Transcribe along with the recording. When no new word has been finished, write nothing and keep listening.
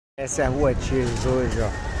Essa é a Rua Tias hoje,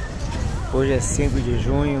 ó. Hoje é 5 de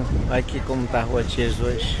junho. Olha aqui como tá a Rua Tias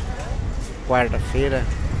hoje. Quarta-feira.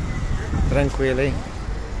 Tranquilo, hein?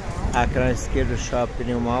 Aqui na esquerda o Shopping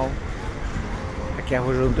New Mall. Aqui é a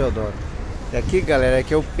Rua João Teodoro. E aqui, galera,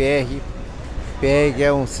 aqui é o PR. PR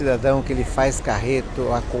é um cidadão que ele faz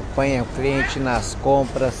carreto, acompanha o cliente nas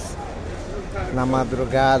compras, na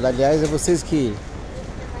madrugada. Aliás, é vocês que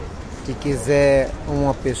quiser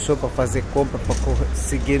uma pessoa para fazer compra, para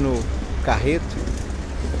seguir no carreto,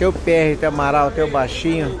 tem o PR, tem o Amaral, tem o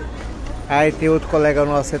Baixinho. Aí tem outro colega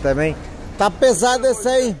nosso aí também. Tá pesado esse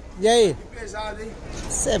aí. E aí? Pesado, hein?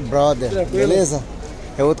 Você é brother, tranquilo? Beleza?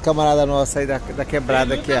 É outro camarada nosso aí da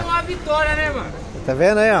quebrada aqui, ó. Uma vitória, né, mano? Tá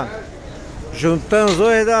vendo aí, ó? Juntando os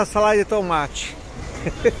dois e dá uma salada de tomate.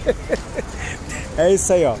 É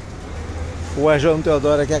isso aí, ó. O João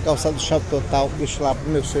Teodoro aqui é a calçada do Shopping Total. Deixa lá pro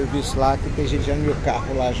meu serviço lá, que tem gente já no meu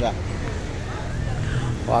carro lá já.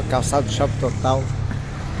 Ó, a calçada do Shopping Total.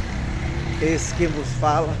 Esse que vos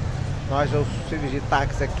fala. Nós é o serviço de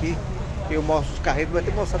táxi aqui. Eu mostro os carretos, vai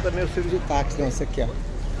ter que mostrar também o serviço de táxi. Esse aqui, ó.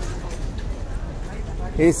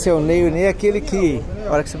 Esse é o Ney. O Ney é aquele que,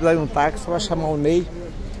 na hora que você precisar de um táxi, você vai chamar o Ney.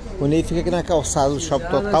 O Ney fica aqui na calçada do Shopping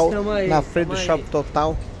Total, na frente do Shopping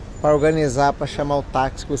Total, para organizar, para chamar o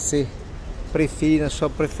táxi que você prefere, na sua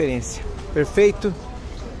preferência. Perfeito?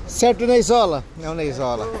 Certo, Neizola? É o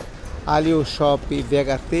Neizola. Ali o Shopping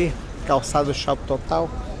VHT, calçado do Shopping Total.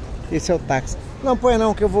 Esse é o táxi. Não põe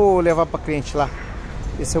não, que eu vou levar para cliente lá.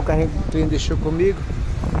 Esse é o carrinho que o cliente deixou comigo.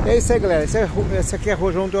 É isso aí, galera. Esse aqui é a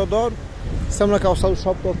Rua João Teodoro. Estamos na calçada do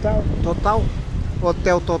Shopping Total.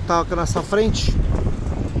 Hotel Total aqui na nossa frente.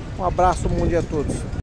 Um abraço, bom dia a todos.